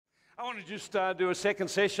I want to just do a second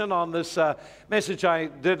session on this message I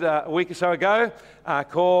did a week or so ago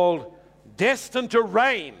called Destined to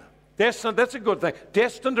Reign. Destined, that's a good thing.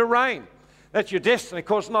 Destined to reign. That's your destiny. Of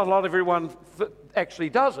course, not a lot of everyone actually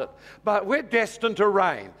does it, but we're destined to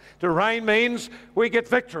reign. To reign means we get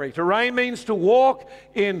victory. To reign means to walk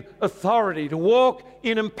in authority, to walk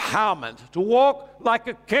in empowerment, to walk like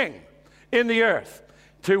a king in the earth,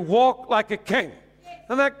 to walk like a king.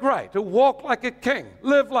 Isn't that great? To walk like a king,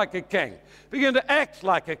 live like a king, begin to act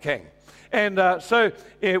like a king. And so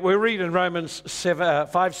we read in Romans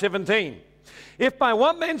 5:17, if by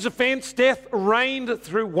one man's offense death reigned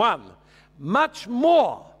through one, much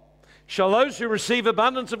more shall those who receive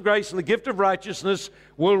abundance of grace and the gift of righteousness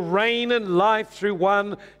will reign in life through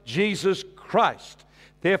one Jesus Christ.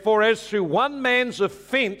 Therefore, as through one man's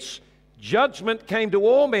offense judgment came to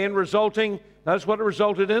all men, resulting, notice what it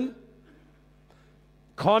resulted in?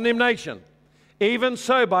 Condemnation. Even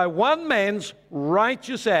so, by one man's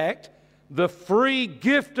righteous act, the free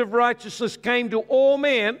gift of righteousness came to all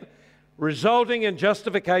men, resulting in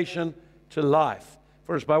justification to life.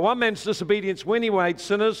 For as by one man's disobedience when he made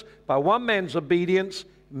sinners, by one man's obedience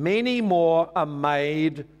many more are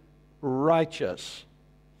made righteous.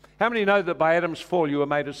 How many know that by Adam's fall you were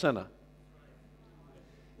made a sinner?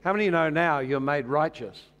 How many know now you're made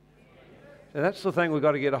righteous? So that's the thing we've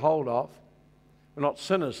got to get a hold of. We're not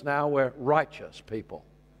sinners now, we're righteous people.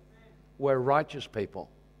 We're righteous people.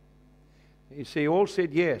 You see, all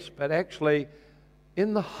said yes, but actually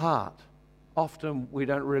in the heart, often we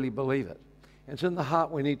don't really believe it. And it's in the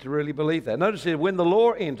heart we need to really believe that. Notice here, when the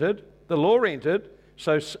law entered,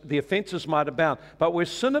 so the offenses might abound. But where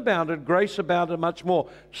sin abounded, grace abounded much more.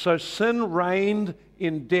 So sin reigned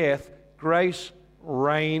in death, grace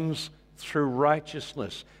reigns through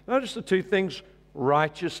righteousness. Notice the two things,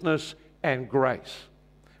 righteousness and grace.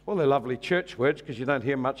 Well, they're lovely church words because you don't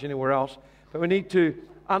hear much anywhere else, but we need to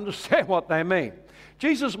understand what they mean.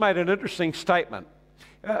 Jesus made an interesting statement.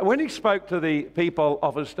 When he spoke to the people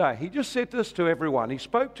of his day, he just said this to everyone. He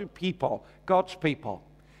spoke to people, God's people,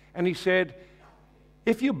 and he said,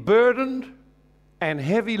 if you're burdened and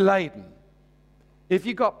heavy laden, if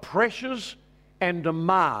you've got pressures and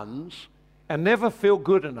demands and never feel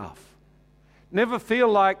good enough, never feel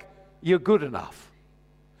like you're good enough,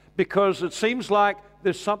 because it seems like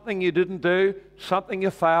there's something you didn't do, something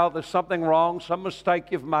you failed, there's something wrong, some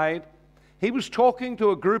mistake you've made. He was talking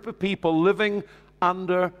to a group of people living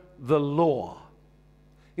under the law.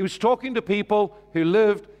 He was talking to people who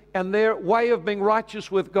lived, and their way of being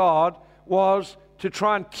righteous with God was to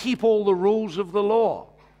try and keep all the rules of the law.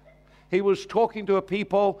 He was talking to a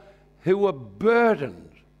people who were burdened,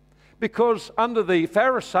 because under the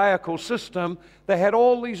Pharisaical system, they had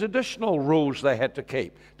all these additional rules they had to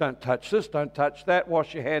keep. Don't touch this, don't touch that,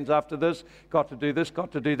 wash your hands after this, got to do this,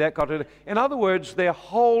 got to do that, got to do... In other words, their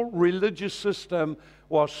whole religious system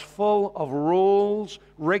was full of rules,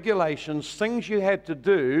 regulations, things you had to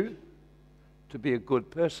do to be a good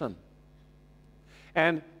person.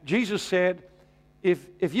 And Jesus said,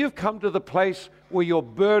 if you've come to the place where you're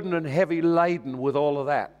burdened and heavy laden with all of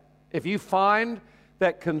that, if you find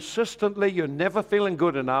that consistently you're never feeling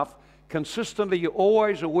good enough, consistently you're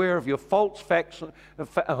always aware of your faults, facts,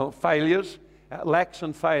 failures, lacks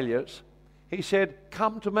and failures, he said,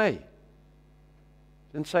 come to me.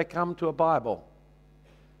 Didn't say come to a Bible.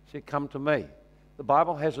 He said, come to me. The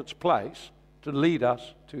Bible has its place to lead us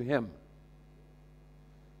to him.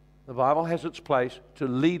 The Bible has its place to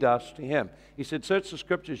lead us to him. He said, search the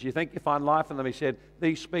scriptures. You think you find life in them. He said,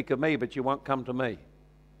 these speak of me, but you won't come to me.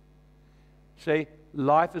 See,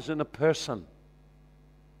 life is in a person.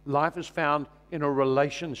 Life is found in a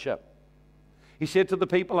relationship. He said to the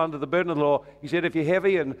people under the burden of the law, he said, if you're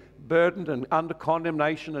heavy and burdened and under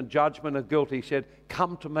condemnation and judgment and guilt, he said,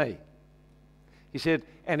 come to me. He said,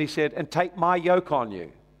 and take my yoke on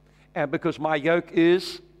you. And because my yoke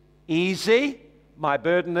is easy, my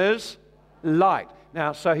burden is light.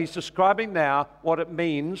 Now, so he's describing now what it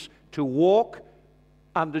means to walk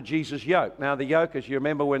under Jesus' yoke. Now, the yoke, as you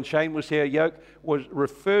remember when Shane was here, yoke was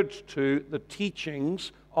referred to the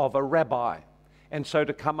teachings of a rabbi. And so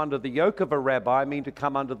to come under the yoke of a rabbi means to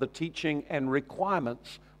come under the teaching and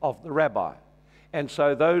requirements of the rabbi. And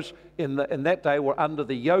so those in that day were under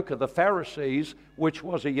the yoke of the Pharisees, which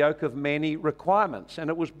was a yoke of many requirements. And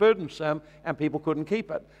it was burdensome, and people couldn't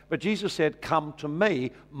keep it. But Jesus said, come to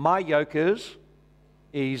me. My yoke is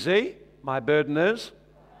easy. My burden is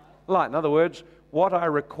light. In other words, what I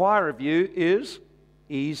require of you is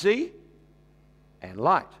easy and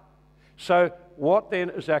light. So what then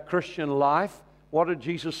is our Christian life? What did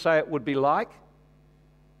Jesus say it would be like?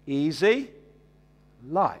 Easy,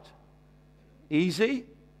 light. Easy,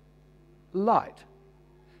 light.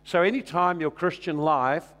 So anytime your Christian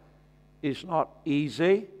life is not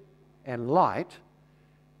easy and light,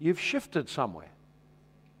 you've shifted somewhere.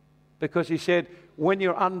 Because he said, when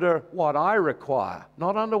you're under what I require,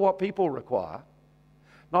 not under what people require,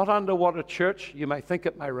 not under what a church you may think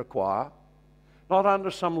it may require, not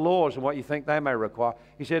under some laws and what you think they may require.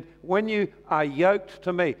 He said, when you are yoked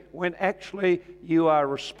to me, when actually you are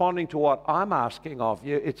responding to what I'm asking of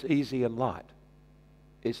you, it's easy and light.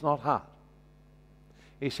 It's not hard.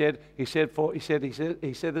 He said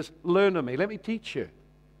this, learn of me. Let me teach you.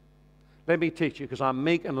 Let me teach you, because I'm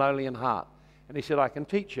meek and lowly in heart. And he said, I can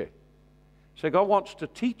teach you. So God wants to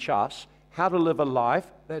teach us how to live a life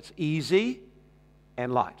that's easy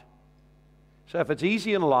and light. So if it's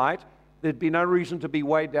easy and light, there'd be no reason to be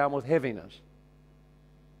weighed down with heaviness.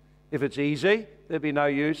 If it's easy, there'd be no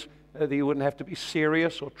use that you wouldn't have to be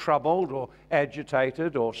serious or troubled or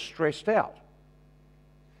agitated or stressed out.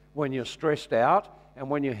 When you're stressed out and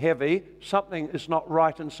when you're heavy, something is not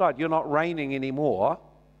right inside. You're not reigning anymore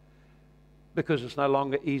because it's no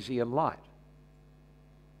longer easy and light.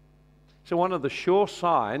 So one of the sure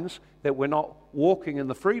signs that we're not walking in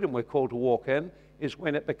the freedom we're called to walk in is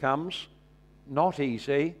when it becomes not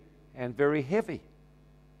easy and very heavy.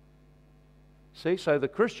 See, so the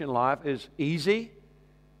Christian life is easy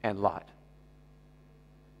and light.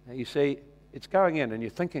 Now you see, it's going in and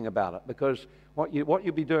you're thinking about it, because what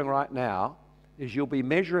you'll be doing right now is you'll be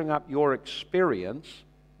measuring up your experience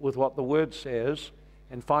with what the Word says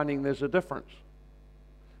and finding there's a difference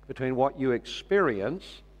between what you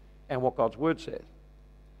experience and what God's Word says.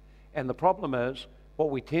 And the problem is, what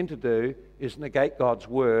we tend to do is negate God's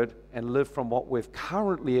Word and live from what we've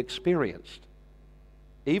currently experienced,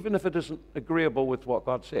 even if it isn't agreeable with what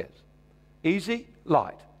God says. Easy,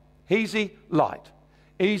 light. Easy, light.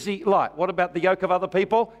 Easy, light. What about the yoke of other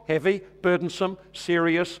people? Heavy, burdensome,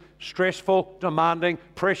 serious, stressful, demanding,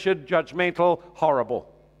 pressured, judgmental, horrible.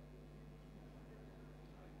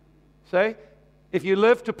 See? If you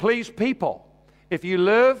live to please people, if you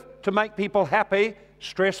live to make people happy,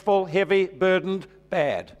 stressful, heavy, burdened,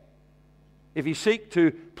 bad. If you seek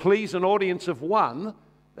to please an audience of one,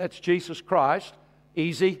 that's Jesus Christ,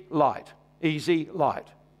 easy, light. Easy, light.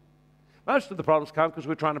 Most of the problems come because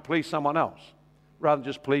we're trying to please someone else rather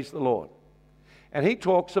than just please the Lord. And he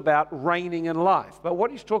talks about reigning in life. But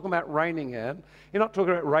what he's talking about reigning in, he's not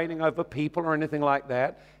talking about reigning over people or anything like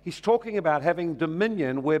that. He's talking about having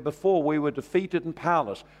dominion where before we were defeated and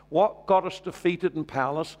powerless. What got us defeated and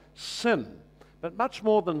powerless? Sin. But much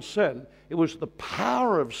more than sin, it was the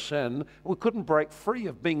power of sin. We couldn't break free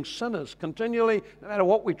of being sinners continually, no matter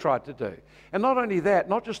what we tried to do. And not only that,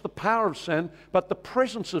 not just the power of sin, but the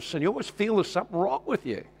presence of sin. You always feel there's something wrong with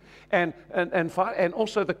you. And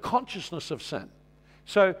also the consciousness of sin.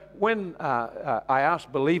 So when I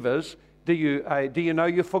ask believers, do you know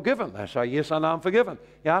you're forgiven? They say, yes, I know I'm forgiven.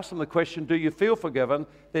 You ask them the question, do you feel forgiven?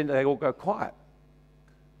 Then they all go quiet.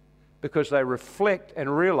 Because they reflect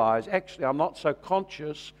and realize, actually, I'm not so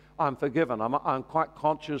conscious I'm forgiven. I'm quite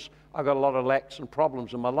conscious I've got a lot of lacks and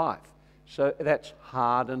problems in my life. So that's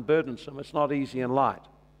hard and burdensome. It's not easy and light.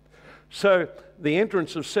 So the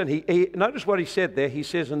entrance of sin, notice what he said there. He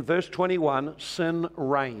says in verse 21, sin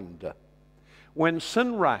reigned. When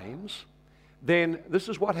sin reigns, then this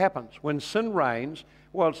is what happens. When sin reigns,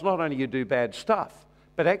 well, it's not only you do bad stuff,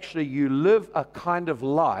 but actually you live a kind of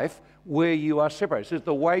life where you are separated. It says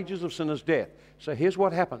the wages of sin is death. So here's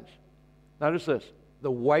what happens. Notice this.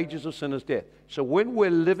 The wages of sin is death. So when we're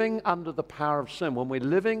living under the power of sin, when we're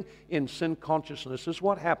living in sin consciousness, this is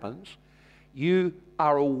what happens. You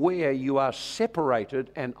are aware you are separated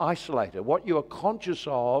and isolated. What you are conscious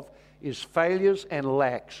of is failures and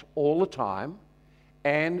lacks all the time,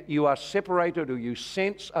 and you are separated, or you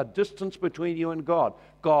sense a distance between you and God.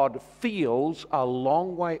 God feels a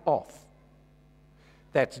long way off.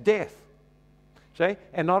 That's death. See?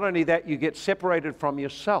 And not only that, you get separated from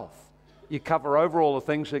yourself. You cover over all the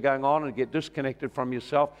things that are going on and get disconnected from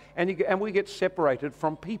yourself, and we get separated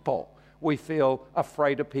from people. We feel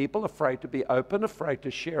afraid of people, afraid to be open, afraid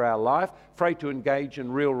to share our life, afraid to engage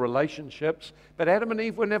in real relationships. But Adam and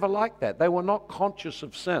Eve were never like that. They were not conscious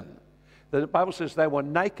of sin. The Bible says they were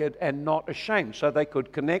naked and not ashamed, so they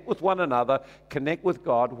could connect with one another, connect with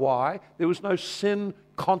God. Why? There was no sin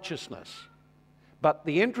consciousness. But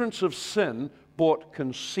the entrance of sin brought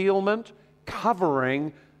concealment,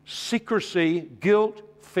 covering, secrecy, guilt,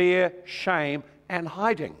 fear, shame, and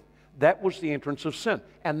hiding. That was the entrance of sin.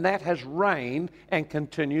 And that has reigned and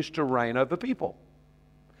continues to reign over people.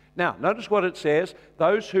 Now, notice what it says.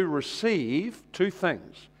 Those who receive two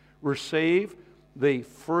things. Receive the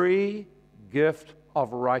free gift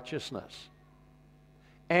of righteousness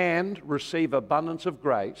and receive abundance of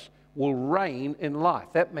grace will reign in life.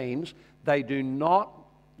 That means they do not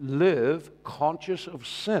live conscious of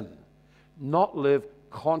sin, not live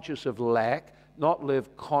conscious of lack, not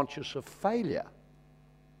live conscious of failure.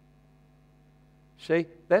 See,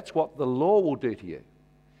 that's what the law will do to you.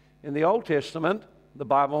 In the Old Testament, the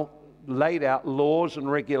Bible laid out laws and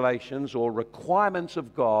regulations or requirements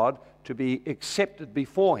of God to be accepted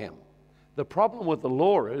before Him. The problem with the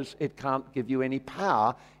law is it can't give you any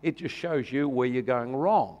power. It just shows you where you're going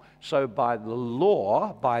wrong. So by the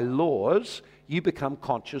law, by laws, you become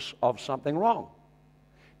conscious of something wrong.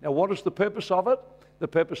 Now, what is the purpose of it? The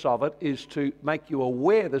purpose of it is to make you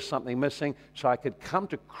aware there's something missing so I could come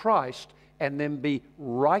to Christ and then be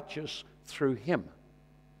righteous through Him,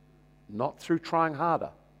 not through trying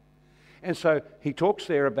harder. And so he talks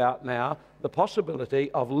there about now the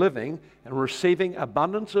possibility of living and receiving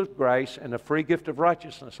abundance of grace and a free gift of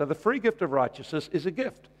righteousness. So the free gift of righteousness is a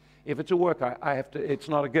gift. If it's a work, it's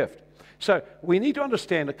not a gift. So we need to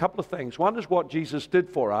understand a couple of things. One is what Jesus did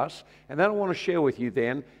for us, and then I want to share with you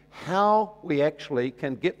then how we actually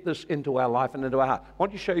can get this into our life and into our heart. I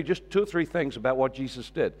want to show you just 2 or 3 things about what Jesus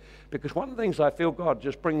did. Because one of the things I feel God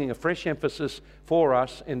just bringing a fresh emphasis for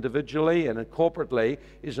us individually and corporately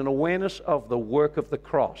is an awareness of the work of the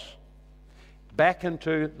cross. Back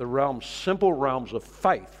into the realms, simple realms of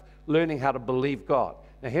faith, learning how to believe God.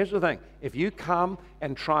 Now here's the thing, if you come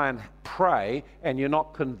and try and pray and you're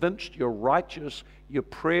not convinced you're righteous, your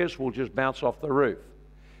prayers will just bounce off the roof.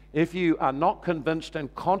 If you are not convinced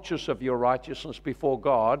and conscious of your righteousness before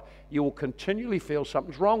God, you will continually feel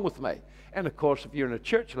something's wrong with me. And of course, if you're in a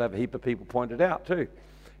church, you'll have a heap of people point it out too.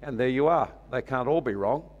 And there you are. They can't all be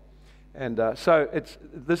wrong. And so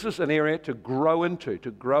this is an area to grow into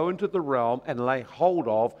the realm and lay hold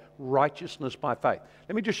of righteousness by faith.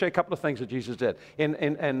 Let me just show you a couple of things that Jesus did.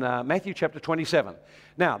 In Matthew chapter 27.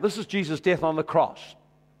 Now, this is Jesus' death on the cross.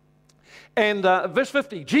 And verse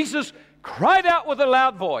 50, Jesus cried out with a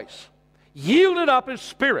loud voice, yielded up his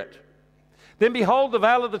spirit. Then behold, the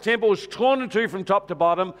veil of the temple was torn in two from top to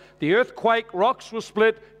bottom. The earth quaked, rocks were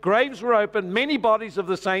split, graves were opened. Many bodies of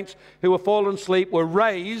the saints who were fallen asleep were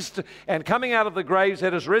raised, and coming out of the graves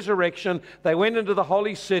at his resurrection, they went into the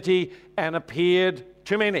holy city and appeared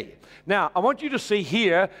to many. Now, I want you to see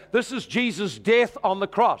here, this is Jesus' death on the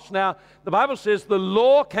cross. Now, the Bible says the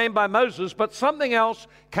law came by Moses, but something else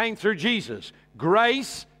came through Jesus.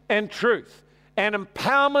 Grace and truth. And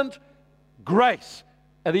empowerment, grace.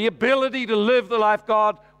 And the ability to live the life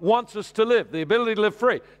God wants us to live. The ability to live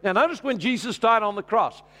free. Now, notice when Jesus died on the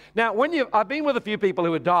cross. Now, I've been with a few people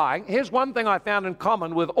who are dying. Here's one thing I found in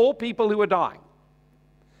common with all people who are dying.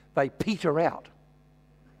 They peter out.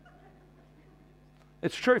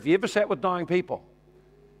 It's true. If you ever sat with dying people,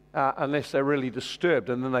 unless they're really disturbed,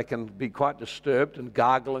 and then they can be quite disturbed and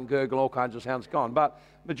gargle and gurgle, all kinds of sounds gone. But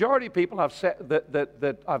majority of people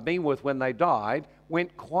that I've been with when they died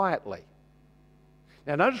went quietly.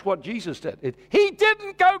 Now notice what Jesus did. He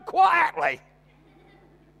didn't go quietly.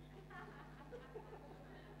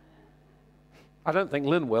 I don't think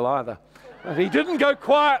Lynn will either. But he didn't go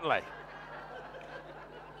quietly.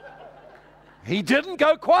 He didn't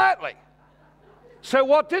go quietly. So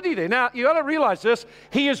what did he do? Now, you've got to realize this.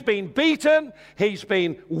 He has been beaten. He's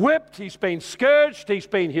been whipped. He's been scourged. He's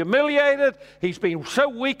been humiliated. He's been so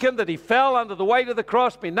weakened that he fell under the weight of the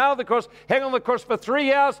cross, been nailed to the cross, hang on the cross for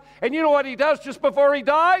 3 hours. And you know what he does just before he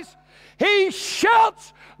dies? He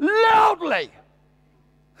shouts loudly.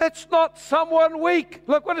 That's not someone weak.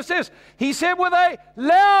 Look what it says. He said with a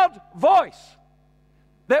loud voice.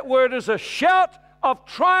 That word is a shout of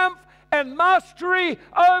triumph and mastery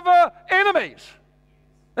over enemies.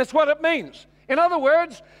 That's what it means. In other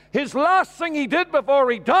words, his last thing he did before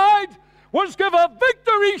he died was give a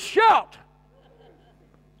victory shout.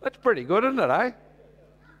 That's pretty good, isn't it, eh?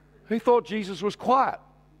 Who thought Jesus was quiet?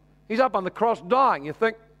 He's up on the cross dying. You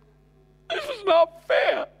think, this is not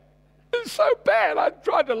fair. It's so bad. I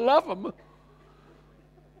tried to love him.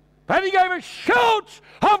 And he gave a shout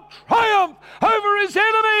of triumph over his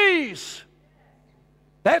enemies.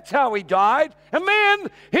 That's how he died. And then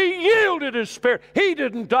he yielded his spirit. He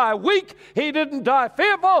didn't die weak. He didn't die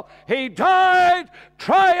fearful. He died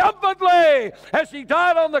triumphantly. As he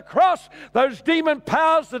died on the cross, those demon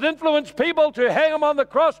powers that influenced people to hang him on the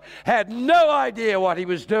cross had no idea what he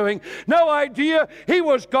was doing. No idea. He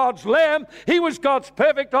was God's lamb. He was God's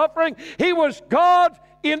perfect offering. He was God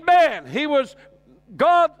in man. He was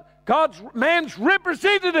God's man's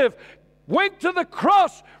representative. Went to the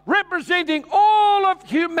cross representing all of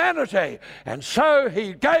humanity. And so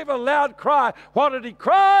he gave a loud cry. What did he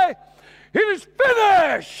cry? It is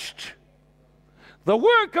finished. The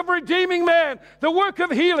work of redeeming man, the work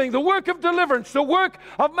of healing, the work of deliverance, the work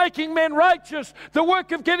of making men righteous, the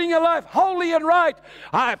work of getting your life holy and right.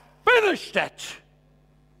 I finished it.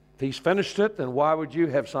 If he's finished it, then why would you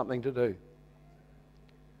have something to do?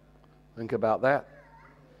 Think about that.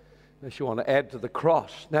 Unless you want to add to the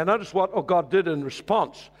cross. Now notice what God did in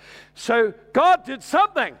response. So God did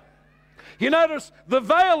something. You notice the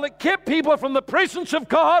veil that kept people from the presence of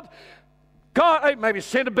God. God maybe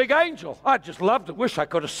sent a big angel. I just loved it. Wish I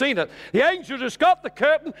could have seen it. The angel just got the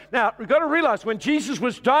curtain. Now, we've got to realize when Jesus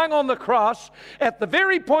was dying on the cross, at the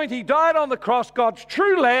very point he died on the cross, God's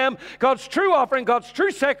true lamb, God's true offering, God's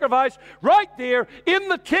true sacrifice, right there in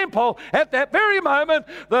the temple, at that very moment,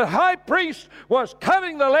 the high priest was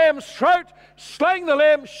cutting the lamb's throat, slaying the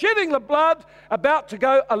lamb, shedding the blood, about to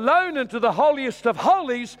go alone into the holiest of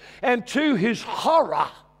holies, and to his horror,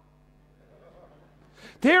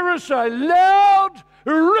 there is a loud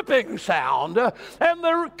ripping sound, and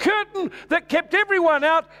the curtain that kept everyone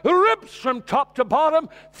out rips from top to bottom,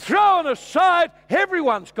 thrown aside.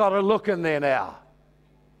 Everyone's got a look in there now.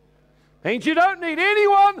 Means you don't need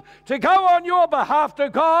anyone to go on your behalf to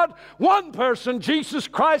God. One person, Jesus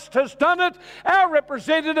Christ, has done it. Our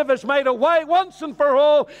representative has made a way once and for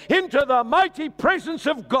all into the mighty presence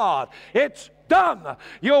of God. It's done.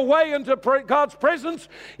 Your way into God's presence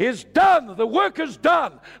is done. The work is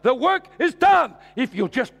done. The work is done. If you'll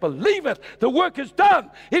just believe it, the work is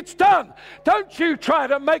done. It's done. Don't you try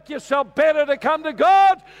to make yourself better to come to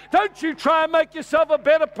God. Don't you try and make yourself a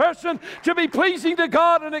better person to be pleasing to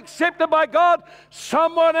God and accepted by God.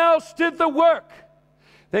 Someone else did the work.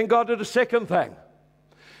 Then God did a second thing.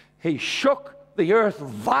 He shook the earth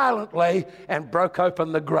violently and broke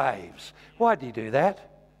open the graves. Why did he do that?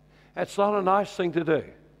 That's not a nice thing to do.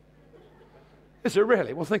 Is it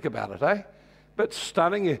really? Well, think about it, eh? But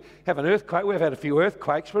stunning. You have an earthquake. We've had a few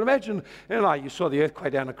earthquakes, but imagine, you saw the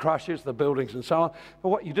earthquake down in Christchurch, the buildings and so on. But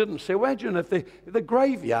what you didn't see, imagine if the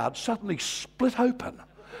graveyard suddenly split open.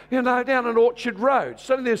 Down in Orchard Road.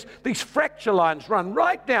 Suddenly there's these fracture lines run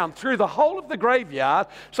right down through the whole of the graveyard.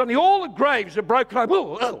 Suddenly all the graves are broken open.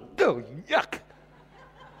 Oh, yuck.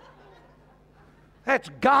 That's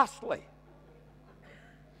ghastly.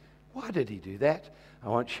 Why did he do that? I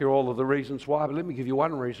won't share all of the reasons why, but let me give you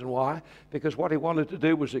one reason why. Because what he wanted to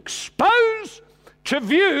do was expose to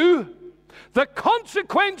view the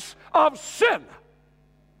consequence of sin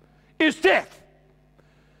is death,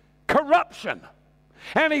 corruption.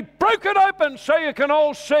 And he broke it open so you can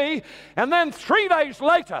all see. And then 3 days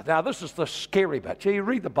later, now this is the scary bit. You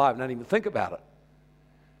read the Bible and don't even think about it.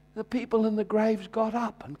 The people in the graves got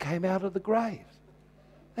up and came out of the graves.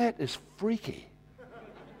 That is freaky.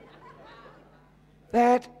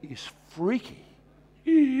 That is freaky.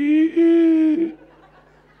 It's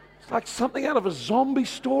like something out of a zombie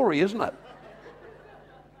story, isn't it?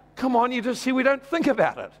 Come on, you just see we don't think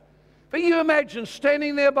about it. But you imagine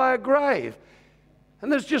standing there by a grave and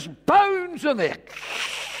there's just bones in there.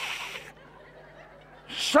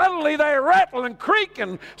 Suddenly they rattle and creak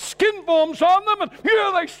and skin forms on them and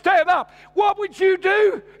they stand up. What would you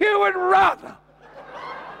do? You would run.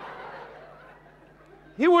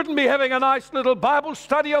 You wouldn't be having a nice little Bible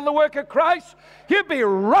study on the work of Christ. You'd be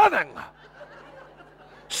running,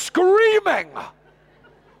 screaming.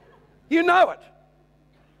 You know it.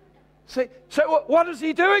 See, so what is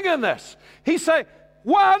he doing in this? He's saying,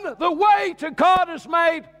 one, the way to God is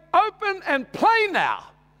made open and plain now.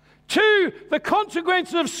 Two, the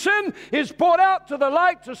consequence of sin is brought out to the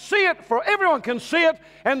light to see it, for everyone can see it.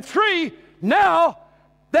 And three, now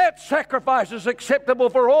that sacrifice is acceptable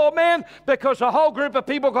for all men because a whole group of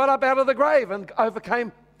people got up out of the grave and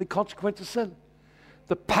overcame the consequence of sin.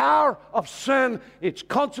 The power of sin, its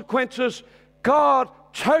consequences, God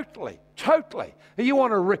totally. You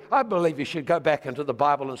want to I believe you should go back into the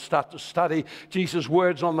Bible and start to study Jesus'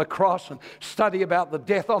 words on the cross and study about the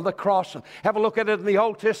death on the cross and have a look at it in the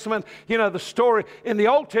Old Testament. The story in the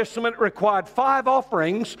Old Testament required 5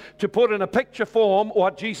 offerings to put in a picture form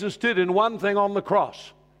what Jesus did in one thing on the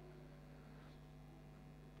cross.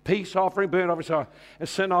 Peace offering, burnt offering, and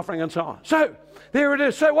sin offering, and so on. So, there it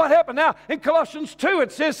is. So what happened? Now, in Colossians 2,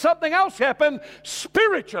 it says something else happened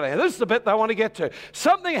spiritually. This is the bit that I want to get to.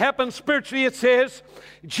 Something happened spiritually. It says,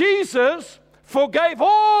 Jesus forgave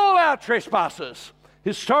all our trespasses.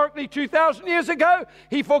 Historically, 2,000 years ago,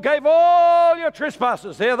 he forgave all your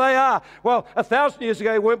trespasses. There they are. Well, 1,000 years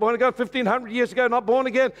ago, you weren't born again. 1,500 years ago, not born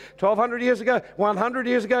again. 1,200 years ago, 100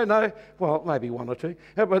 years ago, no. Well, maybe 1 or 2.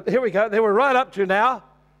 But here we go. They were right up to now.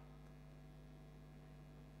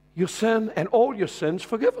 Your sin and all your sins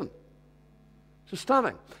forgiven. It's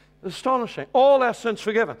stunning. Astonishing. All our sins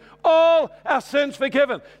forgiven. All our sins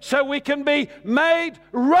forgiven. So we can be made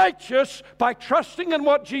righteous by trusting in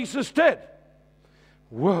what Jesus did.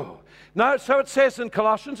 Whoa. No, so it says in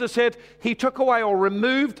Colossians, it said, He took away or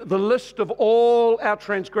removed the list of all our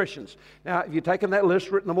transgressions. Now, if you've taken that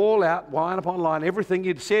list, written them all out, line upon line, everything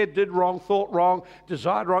you'd said, did wrong, thought wrong,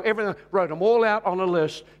 desired wrong, everything, wrote them all out on a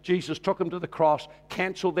list. Jesus took them to the cross,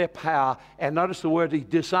 cancelled their power, and notice the word, He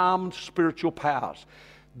disarmed spiritual powers.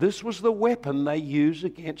 This was the weapon they use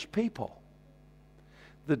against people.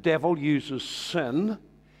 The devil uses sin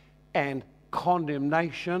and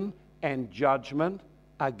condemnation and judgment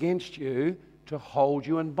against you to hold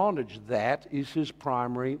you in bondage. That is his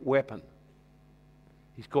primary weapon.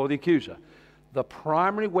 He's called the accuser. The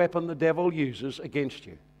primary weapon the devil uses against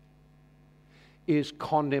you is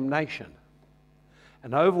condemnation.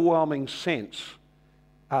 An overwhelming sense,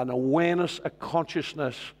 an awareness, a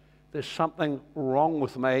consciousness, there's something wrong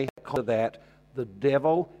with me. That the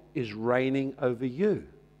devil is reigning over you.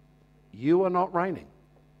 You are not reigning.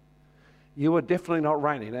 You are definitely not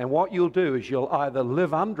reigning. And what you'll do is you'll either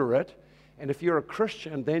live under it, and if you're a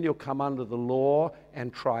Christian, then you'll come under the law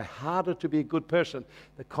and try harder to be a good person.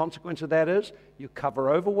 The consequence of that is you cover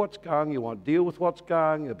over what's going, you won't deal with what's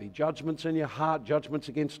going, there'll be judgments in your heart, judgments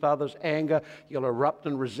against others, anger, you'll erupt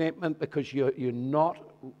in resentment because you're not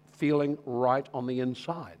feeling right on the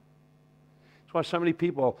inside. That's why so many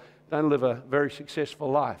people don't live a very successful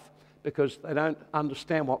life, because they don't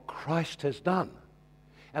understand what Christ has done.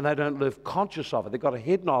 And they don't live conscious of it. They've got a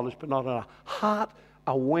head knowledge, but not a heart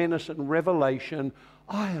awareness and revelation.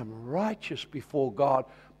 I am righteous before God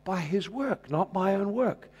by His work, not my own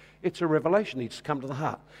work. It's a revelation that needs to come to the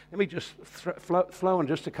heart. Let me just flow in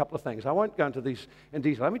just a couple of things. I won't go into these in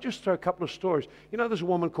detail. Let me just throw a couple of stories. You know, there's a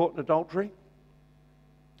woman caught in adultery.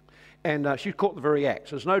 And she's caught in the very act.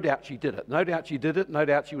 So there's no doubt she did it. No doubt she did it. No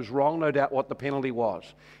doubt she was wrong. No doubt what the penalty was.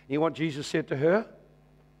 You know what Jesus said to her?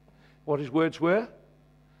 What His words were?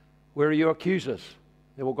 Where are your accusers?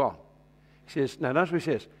 They're all gone. He says, now notice what He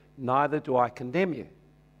says, neither do I condemn you.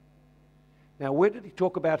 Now, where did He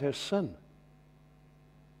talk about her sin?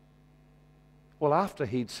 Well, after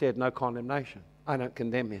He'd said no condemnation. I don't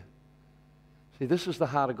condemn you. See, this is the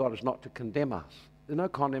heart of God, is not to condemn us. There's no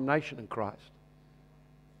condemnation in Christ.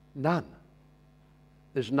 None.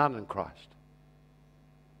 There's none in Christ.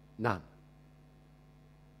 None.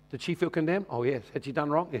 Did she feel condemned? Oh, yes. Had she done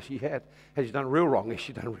wrong? Yes, she had. Had she done real wrong? Yes,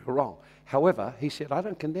 she done real wrong. However, He said, I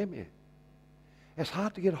don't condemn you. It's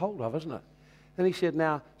hard to get hold of, isn't it? Then He said,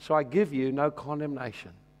 now, so I give you no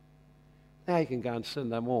condemnation. Now you can go and sin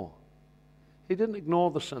no more. He didn't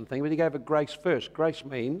ignore the sin thing, but He gave her grace first. Grace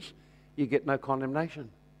means you get no condemnation.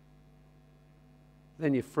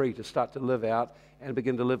 Then you're free to start to live out and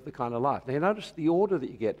begin to live the kind of life. Now, you notice the order that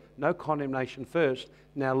you get. No condemnation first,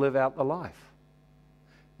 now live out the life.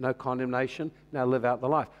 No condemnation, now live out the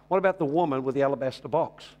life. What about the woman with the alabaster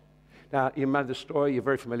box? Now, you know the story, you're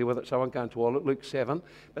very familiar with it, so I won't go into all of it, Luke 7.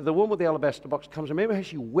 But the woman with the alabaster box comes, remember how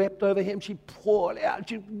she wept over Him? She poured out,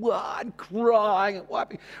 she was crying and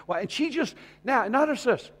wiping. And she just, now notice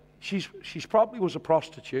this, she's probably was a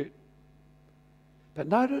prostitute. But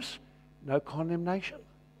notice, no condemnation.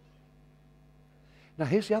 Now,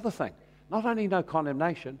 here's the other thing. Not only no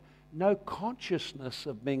condemnation, no consciousness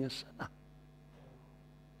of being a sinner.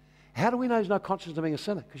 How do we know there's no consciousness of being a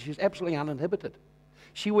sinner? Because she's absolutely uninhibited.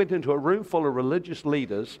 She went into a room full of religious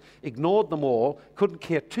leaders, ignored them all, couldn't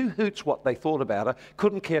care two hoots what they thought about her,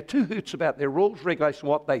 couldn't care two hoots about their rules, regulations,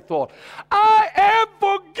 what they thought. I am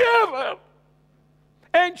forgiven!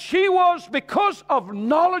 And she was, because of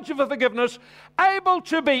knowledge of the forgiveness, able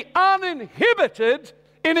to be uninhibited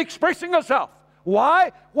in expressing herself.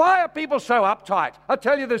 Why? Why are people so uptight? I'll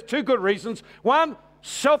tell you there's two good reasons. One,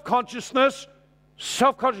 self-consciousness.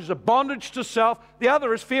 Self-consciousness, a bondage to self. The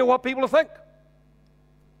other is fear what people will think.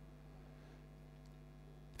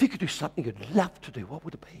 If you could do something you'd love to do, what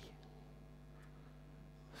would it be?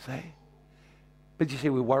 See? But you see,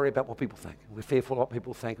 we worry about what people think. We're fearful of what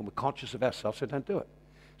people think, and we're conscious of ourselves, so don't do it.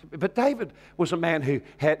 But David was a man who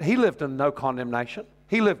he lived in no condemnation.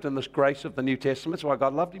 He lived in this grace of the New Testament. That's why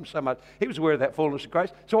God loved him so much. He was aware of that fullness of grace.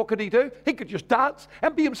 So what could he do? He could just dance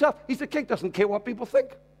and be himself. He's the king, doesn't care what people think.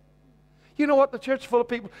 You know what? The church is full of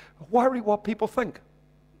people worry what people think.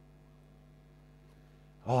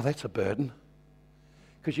 Oh, that's a burden.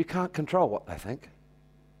 Because you can't control what they think.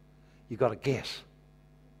 You've got to guess.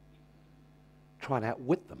 Try and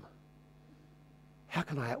outwit them. How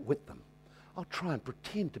can I outwit them? I'll try and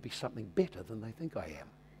pretend to be something better than they think I am.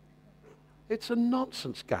 It's a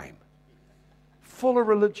nonsense game. Full of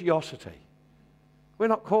religiosity. We're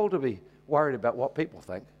not called to be worried about what people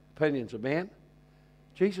think. Opinions of man.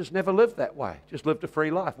 Jesus never lived that way, just lived a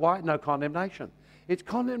free life. Why? No condemnation. It's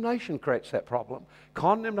condemnation creates that problem.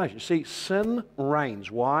 Condemnation. See, sin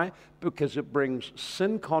reigns. Why? Because it brings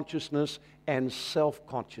sin consciousness and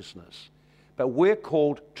self-consciousness. But we're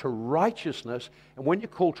called to righteousness, and when you're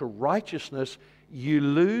called to righteousness, you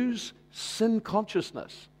lose sin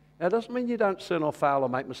consciousness. Now, it doesn't mean you don't sin or fail or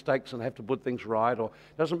make mistakes and have to put things right, or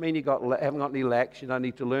doesn't mean you haven't got any lacks, you don't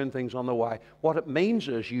need to learn things on the way. What it means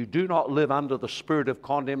is you do not live under the spirit of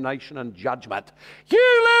condemnation and judgment.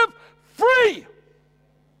 You live free.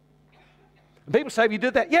 And people say, if you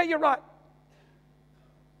did that, yeah, you're right.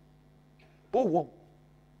 Whoa.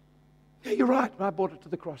 Yeah, you're right. I brought it to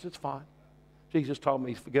the cross. It's fine. Jesus told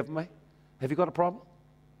me he's forgiven me. Have you got a problem?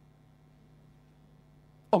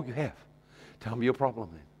 Oh, you have. Tell me your problem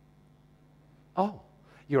then. Oh,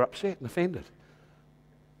 you're upset and offended.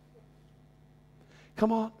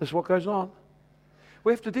 Come on, this is what goes on.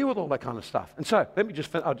 We have to deal with all that kind of stuff. And so,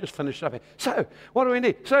 I'll just finish up here. So, what do we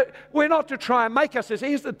need? So, we're not to try and make us this.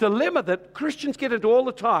 Here's the dilemma that Christians get into all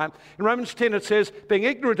the time. In Romans 10 it says, being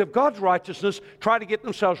ignorant of God's righteousness, try to get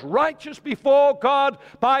themselves righteous before God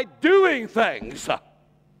by doing things.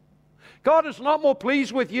 God is not more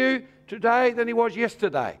pleased with you today than he was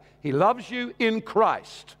yesterday. He loves you in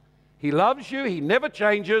Christ. He loves you. He never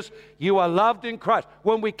changes. You are loved in Christ.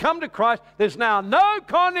 When we come to Christ, there's now no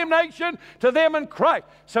condemnation to them in Christ.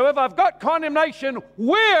 So if I've got condemnation,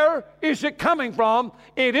 where is it coming from?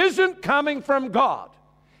 It isn't coming from God.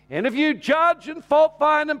 And if you judge and fault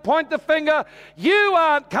find and point the finger, you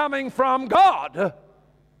aren't coming from God.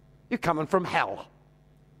 You're coming from hell.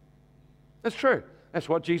 That's true. That's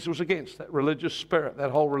what Jesus was against, that religious spirit,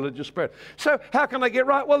 that whole religious spirit. So how can I get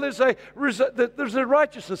right? Well, there's a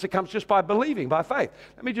righteousness that comes just by believing, by faith.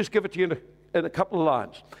 Let me just give it to you in a couple of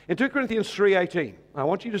lines. In 2 Corinthians 3:18, I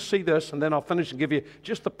want you to see this, and then I'll finish and give you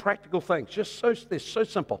just the practical things. They're so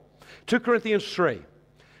simple. 2 Corinthians 3,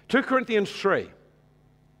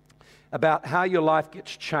 about how your life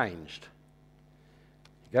gets changed.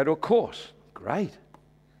 You go to a course. Great.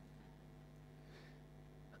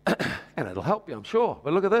 And it'll help you, I'm sure.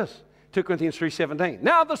 But look at this. 2 Corinthians 3:17.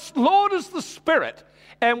 Now the Lord is the Spirit,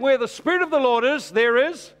 and where the Spirit of the Lord is, there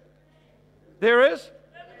is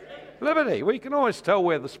liberty. Well, you can always tell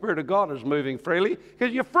where the Spirit of God is moving freely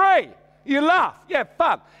because you're free. You laugh. You have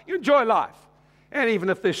fun. You enjoy life. And even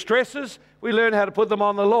if there's stresses, we learn how to put them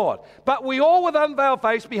on the Lord. But we all with unveiled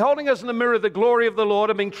face, beholding as in the mirror the glory of the Lord,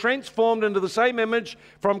 are being transformed into the same image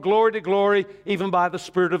from glory to glory, even by the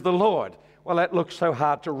Spirit of the Lord. Well, that looks so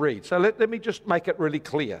hard to read. So let me just make it really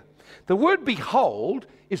clear. The word behold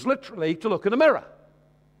is literally to look in a mirror.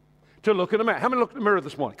 To look in a mirror. How many looked in the mirror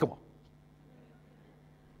this morning? Come on.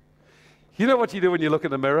 You know what you do when you look in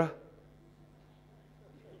the mirror?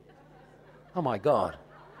 Oh, my God.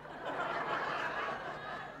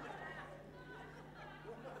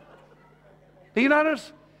 Do you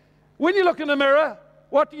notice? When you look in the mirror,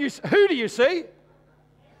 who do you see?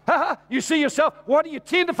 You see yourself. What do you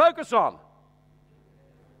tend to focus on?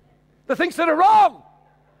 The things that are wrong.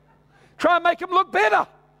 Try and make them look better.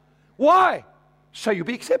 Why? So you'll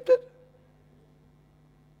be accepted.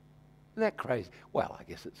 Isn't that crazy? Well, I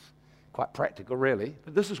guess it's quite practical, really.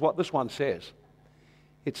 But this is what this one says.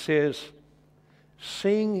 It says,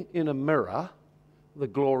 seeing in a mirror the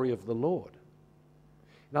glory of the Lord.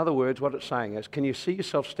 In other words, what it's saying is, can you see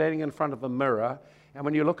yourself standing in front of a mirror, and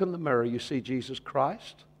when you look in the mirror, you see Jesus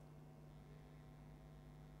Christ?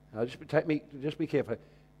 Now, just be careful.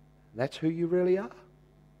 That's who you really are.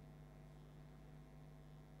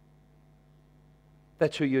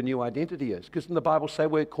 That's who your new identity is. Because in the Bible say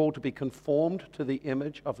we're called to be conformed to the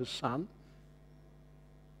image of His Son.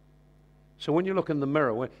 So when you look in the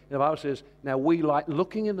mirror, the Bible says, now we like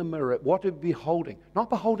looking in the mirror at what are we beholding? Not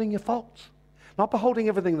beholding your faults. Not beholding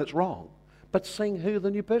everything that's wrong. But seeing who the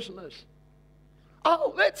new person is.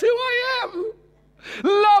 Oh, that's who I am.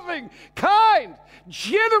 Loving, kind,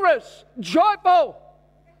 generous, joyful.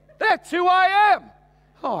 That's who I am.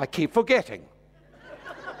 Oh, I keep forgetting.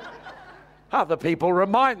 Other people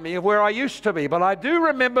remind me of where I used to be, but I do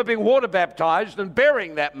remember being water baptized and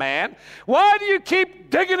burying that man. Why do you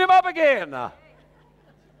keep digging him up again?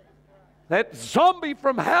 That zombie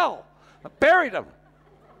from hell. I buried him.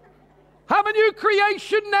 I'm a new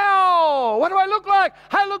creation now. What do I look like?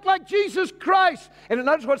 I look like Jesus Christ. And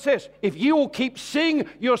notice what it says. If you will keep seeing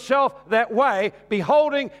yourself that way,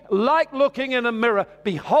 beholding, like looking in a mirror,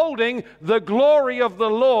 beholding the glory of the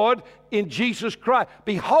Lord in Jesus Christ,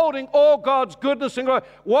 beholding all God's goodness and glory,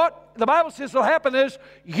 what the Bible says will happen is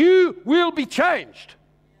you will be changed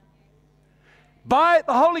by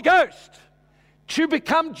the Holy Ghost to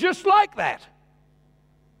become just like that.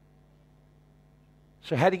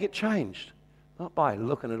 So how do you get changed? Not by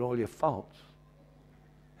looking at all your faults.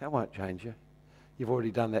 That won't change you. You've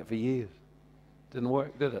already done that for years. Didn't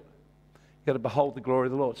work, did it? You've got to behold the glory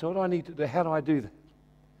of the Lord. So what do I need to do? How do I do that?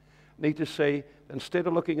 I need to see, instead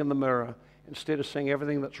of looking in the mirror, instead of seeing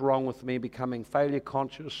everything that's wrong with me, becoming failure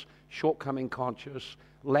conscious, shortcoming conscious,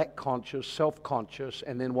 lack conscious, self-conscious,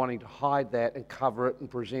 and then wanting to hide that and cover it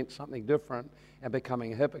and present something different and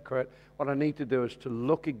becoming a hypocrite, what I need to do is to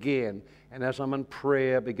look again, and as I'm in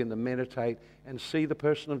prayer, begin to meditate and see the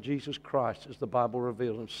person of Jesus Christ as the Bible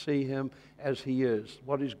reveals, and see him as he is,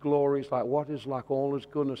 what his glory is like, what is like all his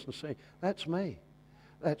goodness, and see, that's me.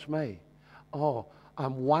 That's me. Oh,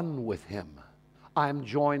 I'm one with him. I'm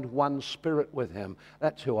joined one spirit with him.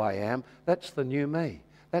 That's who I am. That's the new me.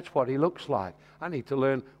 That's what he looks like. I need to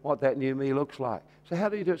learn what that new me looks like. So how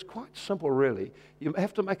do you do it? It's quite simple, really. You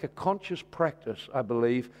have to make a conscious practice, I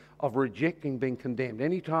believe, of rejecting being condemned.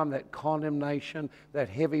 Anytime that condemnation, that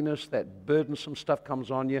heaviness, that burdensome stuff comes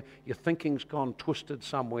on you, your thinking's gone twisted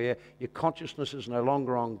somewhere, your consciousness is no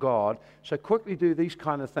longer on God. So quickly do these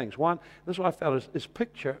kind of things. One, this is what I felt, is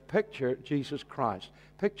picture Jesus Christ.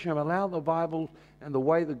 Picture him, allow the Bible and the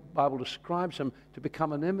way the Bible describes him to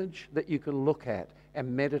become an image that you can look at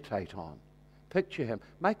and meditate on. Picture him.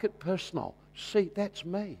 Make it personal. See, that's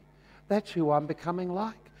me. That's who I'm becoming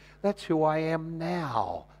like. That's who I am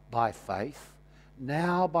now by faith.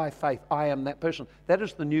 Now by faith, I am that person. That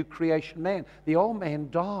is the new creation man. The old man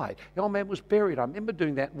died. The old man was buried. I remember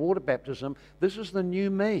doing that in water baptism. This is the new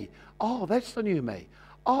me. Oh, that's the new me.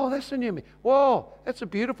 Oh, that's the new me. Whoa, that's a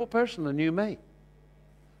beautiful person, the new me.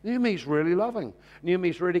 New me's really loving. New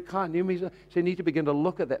me's really kind. So you need to begin to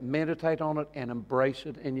look at that, meditate on it, and embrace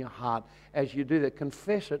it in your heart. As you do that,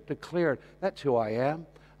 confess it, declare it. That's who I am.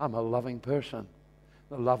 I'm a loving person.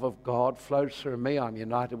 The love of God flows through me. I'm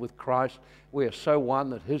united with Christ. We are so one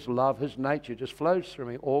that his love, his nature just flows through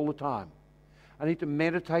me all the time. I need to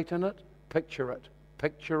meditate in it, picture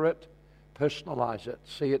it, personalize it.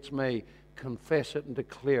 See, it's me. Confess it and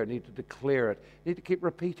declare it. I need to declare it. I need to keep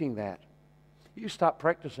repeating that. You start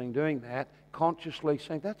practicing doing that, consciously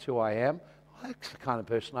saying, that's who I am. Oh, that's the kind of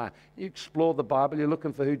person I am. You explore the Bible, you're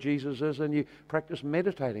looking for who Jesus is, and you practice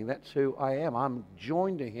meditating. That's who I am. I'm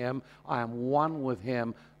joined to him. I am one with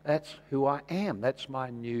him. That's who I am. That's my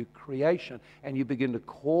new creation. And you begin to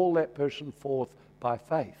call that person forth by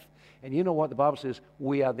faith. And you know what the Bible says?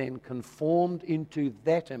 We are then conformed into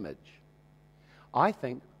that image. I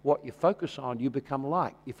think what you focus on, you become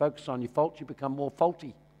like. You focus on your faults, you become more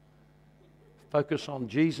faulty. Focus on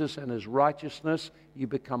Jesus and his righteousness, you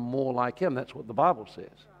become more like him. That's what the Bible says.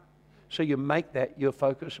 So you make that your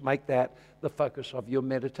focus, make that the focus of your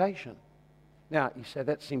meditation. Now, you say,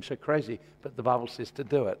 that seems so crazy, but the Bible says to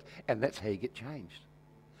do it, and that's how you get changed.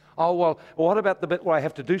 Oh, well, what about the bit where I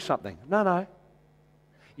have to do something? No.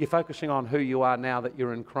 You're focusing on who you are now that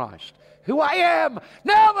you're in Christ. Who I am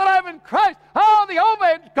now that I'm in Christ. Oh, the old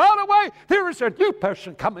man's gone away. There is a new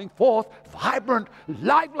person coming forth, vibrant,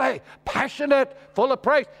 lively, passionate, full of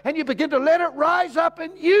praise. And you begin to let it rise up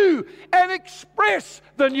in you and express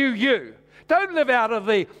the new you. Don't live out of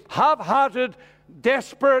the half-hearted,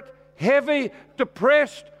 desperate, heavy,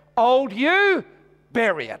 depressed old you.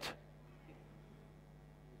 Bury it.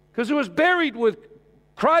 Because it was buried with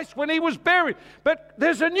Christ when he was buried. But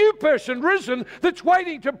there's a new person risen that's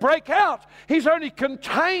waiting to break out. He's only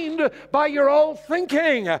contained by your old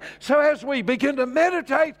thinking. So as we begin to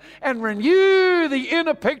meditate and renew the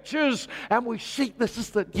inner pictures, and we see this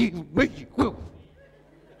is the new me,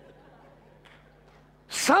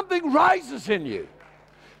 something rises in you.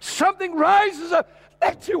 Something rises up.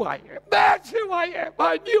 That's who I am. That's who I am.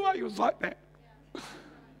 I knew I was like that.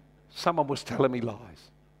 Someone was telling me lies.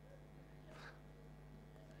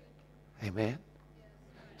 Amen.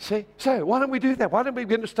 See? So why don't we do that? Why don't we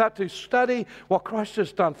begin to start to study what Christ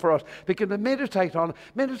has done for us? Begin to meditate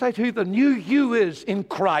who the new you is in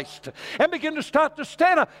Christ. And begin to start to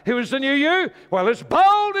stand up. Who is the new you? Well, it's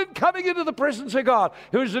bold in coming into the presence of God.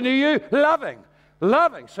 Who is the new you?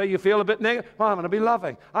 Loving. So you feel a bit negative. Well, I'm going to be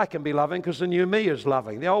loving. I can be loving because the new me is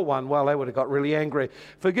loving. The old one, well, they would have got really angry.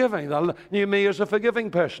 Forgiving. The new me is a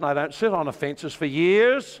forgiving person. I don't sit on offenses for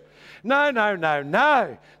years. No.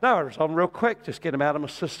 I was on real quick. Just get them out of my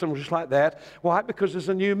system just like that. Why? Because there's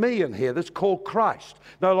a new me in here that's called Christ.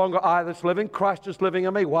 No longer I that's living. Christ is living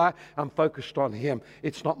in me. Why? I'm focused on him.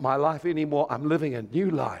 It's not my life anymore. I'm living a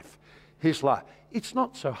new life. His life. It's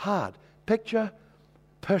not so hard. Picture,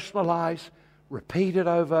 personalize, repeat it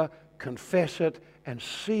over, confess it, and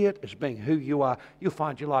see it as being who you are. You'll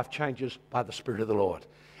find your life changes by the Spirit of the Lord.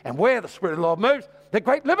 And where the Spirit of the Lord moves, there's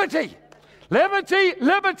great liberty.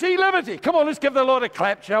 Liberty. Come on, let's give the Lord a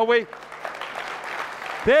clap, shall we?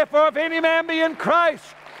 Therefore, if any man be in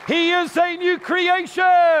Christ, he is a new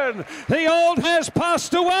creation. The old has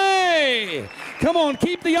passed away. Come on,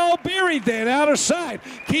 keep the old buried then, out of sight.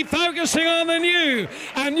 Keep focusing on the new.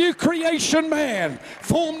 A new creation man,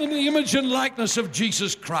 formed in the image and likeness of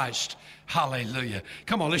Jesus Christ. Hallelujah.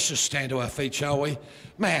 Come on, let's just stand to our feet, shall we?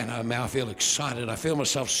 Man, oh man, I feel excited. I feel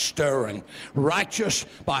myself stirring. Righteous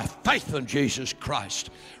by faith in Jesus Christ.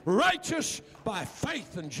 Righteous by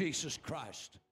faith in Jesus Christ.